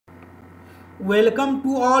Welcome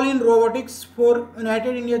to all in robotics for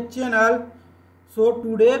United India channel. So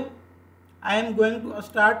today I am going to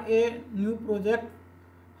start a new project,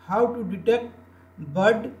 how to detect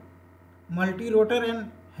bird, multi-rotor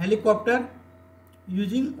and helicopter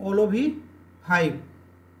using YOLOV5.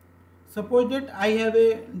 Suppose that I have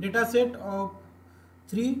a data set of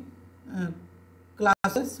three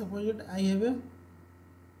classes. Suppose that I have a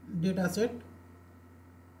data set.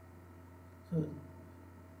 So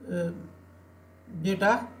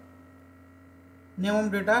data, name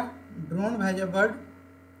of data, drone has a bird,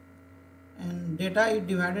 and data is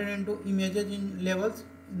divided into images in levels.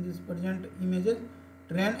 In this present images,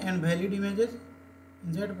 train and valid images.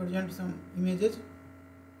 Inside present some images.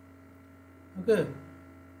 Okay,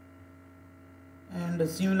 and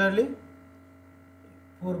similarly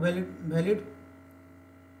for valid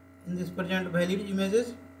in this present valid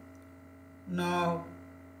images. Now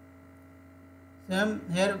same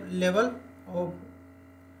here level of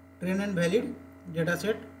train and valid data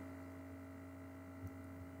set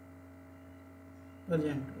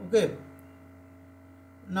present. Okay,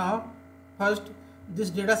 now first this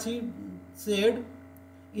data set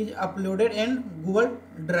is uploaded in Google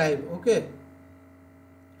Drive. Okay,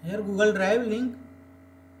 here Google Drive link,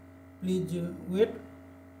 please wait.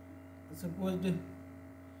 Suppose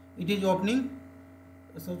it is opening.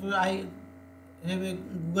 Suppose I have a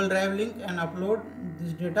Google Drive link and upload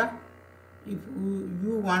this data. If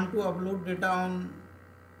you want to upload data on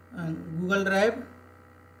Google Drive,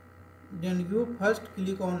 then you first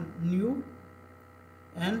click on new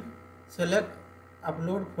and select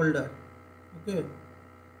upload folder. Okay,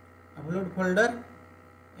 upload folder,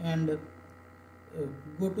 and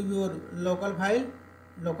go to your local file,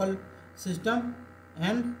 local system,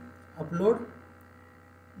 and upload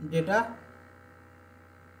data.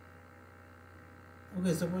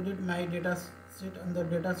 Okay, suppose that my data set under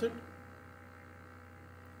data set,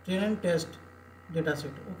 train and test data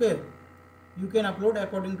set. Okay, you can upload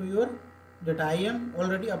according to your data. I am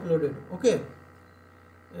already uploaded. Okay,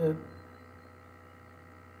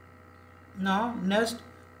 now next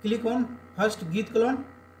click on first git clone,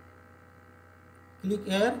 click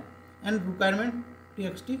here and requirement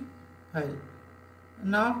txt file.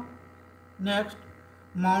 Now next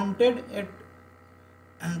mounted at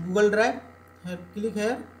Google Drive, here click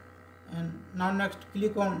here, and now next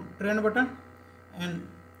click on train button and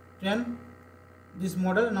train this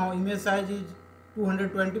model. Now image size is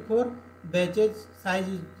 224, batches size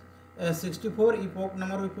is 64, epoch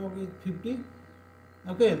number of epoch is 50.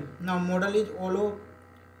 Okay, now model is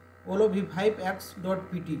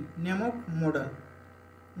YOLOV5x.pt, name of model.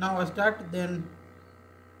 Now start, then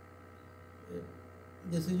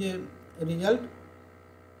this is a result.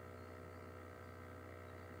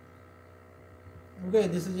 Okay,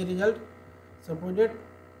 this is a result. Suppose that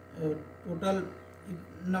total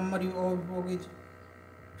number of epoch is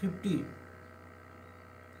 50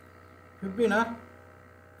 na,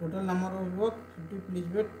 total number of epoch 50. Please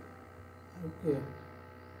wait.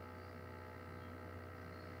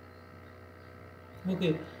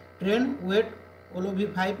 Okay, train weight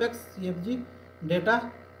YOLOV5x CFG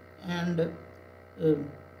data, and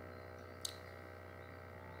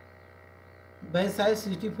batch size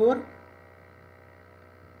 64.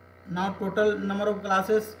 Now total number of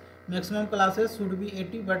classes, maximum classes should be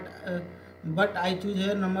 80, but I choose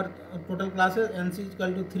here number total classes. NC is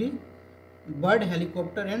equal to 3, bird,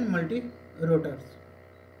 helicopter and multi rotors.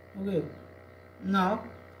 Okay, now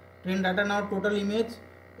train data. Now total image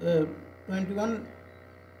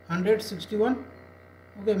 2161.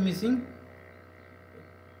 Okay, missing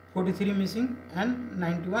 43 missing and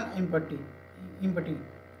 91 empty.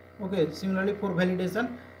 Okay, similarly for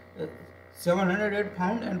validation 708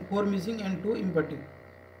 found and 4 missing and 2 empty.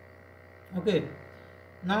 Okay,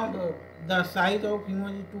 now the size of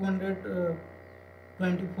image is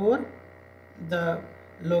 224. The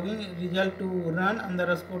logging result to run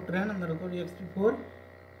underscore train underscore ext4.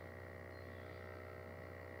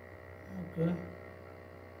 Okay,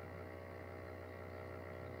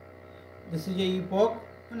 this is a epoch.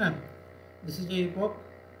 This is a epoch.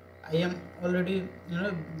 I am already,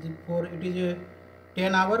 for it is a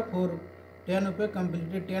 10 hour, for 10 epoch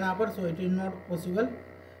completed 10 hours, so it is not possible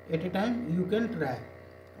at a time. You can try.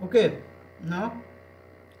 Okay, now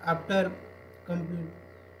after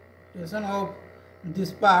completion of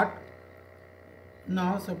this part,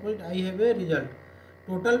 now suppose I have a result.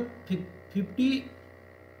 Total 50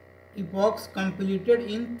 epochs completed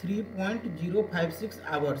in 3.056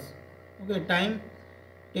 hours. Okay, time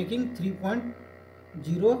taking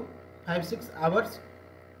 3.056 hours.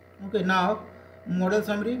 Okay, now model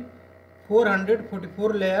summary: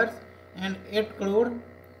 444 layers and 8 crore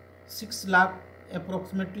 6 lakh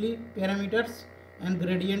approximately parameters and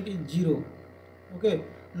gradient is 0. Okay,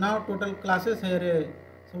 now total classes here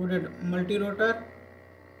supported multi-rotor,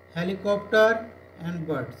 helicopter and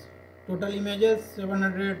birds. Total images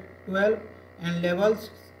 712 and levels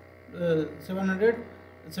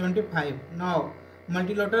 775. Now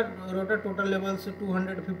multi-rotor total levels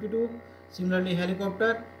 252. Similarly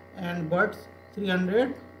helicopter and birds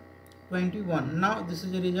 321. Now this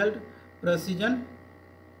is the result: precision,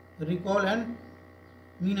 recall and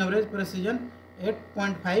mean average precision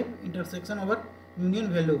 8.5 intersection over union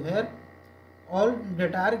value. Here all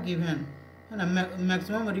data are given and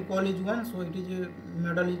maximum recall is 1, so it is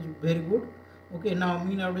model is very good. Okay, now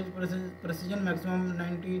mean average precision maximum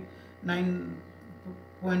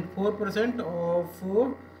 99.4% of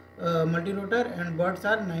multi-rotor and birds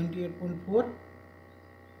are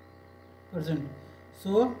 98.4%.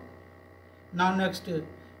 So now next it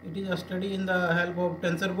is a study in the help of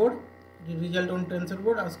tensor board. The result on tensor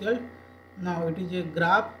board are scaled. Now it is a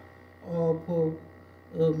graph of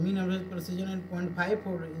mean average precision and 0.5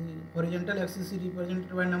 for horizontal axis is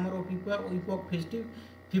represented by number of epoch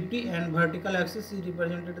 50 and vertical axis is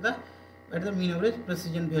represented at the mean average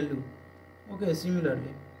precision value. Okay,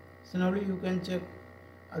 similarly you can check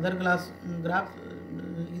other graphs.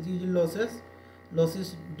 It is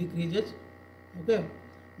losses decreases. Okay,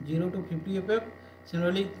 0 to 50 epoch.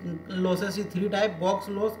 Similarly losses is 3 type: box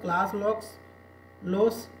loss, class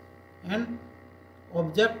loss and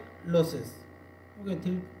object losses. Okay,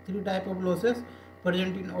 three type of losses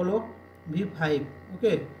present in YOLOV5.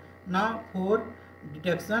 Okay, now for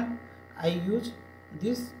detection I use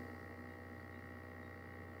this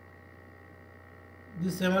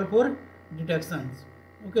symbol for detections.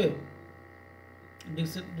 Okay,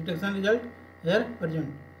 detection result here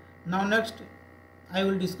present. Now next I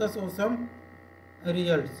will discuss some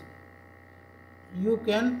results. You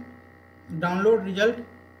can download result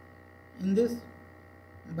in this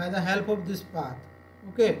by the help of this path.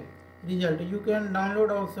 Okay, result you can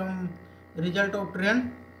download of some result of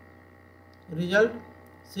trend, result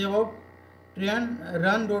save of trend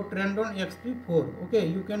run.trend.exp4. okay,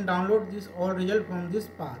 you can download this all result from this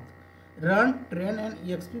path, run, trend and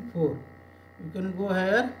exp4. you can go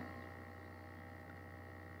here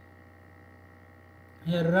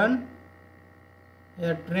run,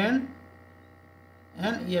 here trend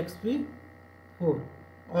and exp4,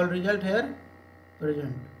 all result here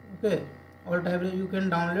present. Okay, all type you can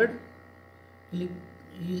download, click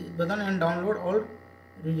button and download all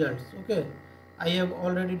results. Okay, I have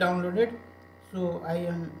already downloaded, so I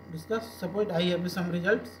am discuss. Suppose I have some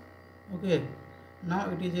results. Okay, now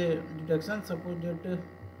it is a detection. Suppose that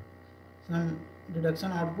some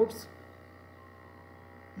detection outputs.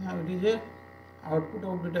 Now it is a output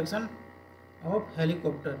of detection of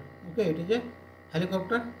helicopter. Okay, it is a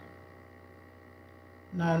helicopter.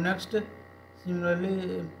 Now next,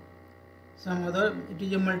 similarly some other, it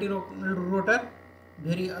is a multi-rotor,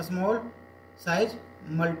 very small size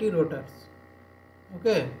multi-rotors.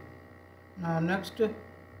 Okay, now next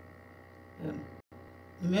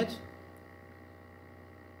image,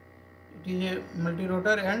 it is a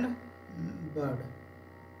multi-rotor and bird.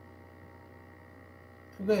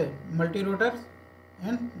 Okay, multi-rotors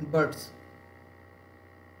and birds.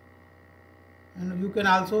 And you can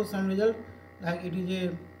also some result like it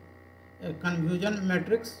is a confusion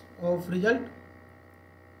matrix of result,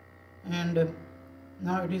 and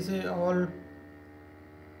now it is a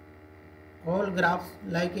all graphs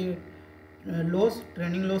like a loss,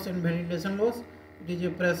 training loss and validation loss. It is a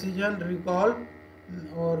precision, recall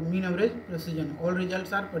or mean average precision. All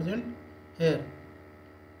results are present here.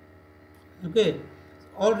 Okay,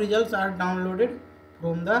 all results are downloaded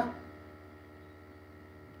from the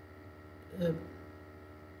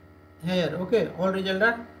here. Okay, all results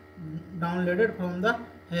are downloaded from the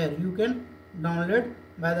here. You can download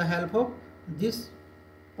by the help of this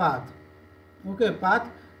path. Okay, path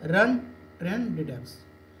run, trend, detects.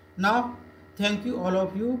 Now thank you all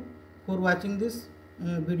of you for watching this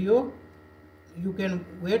video. You can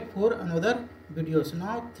wait for another videos.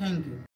 Now thank you.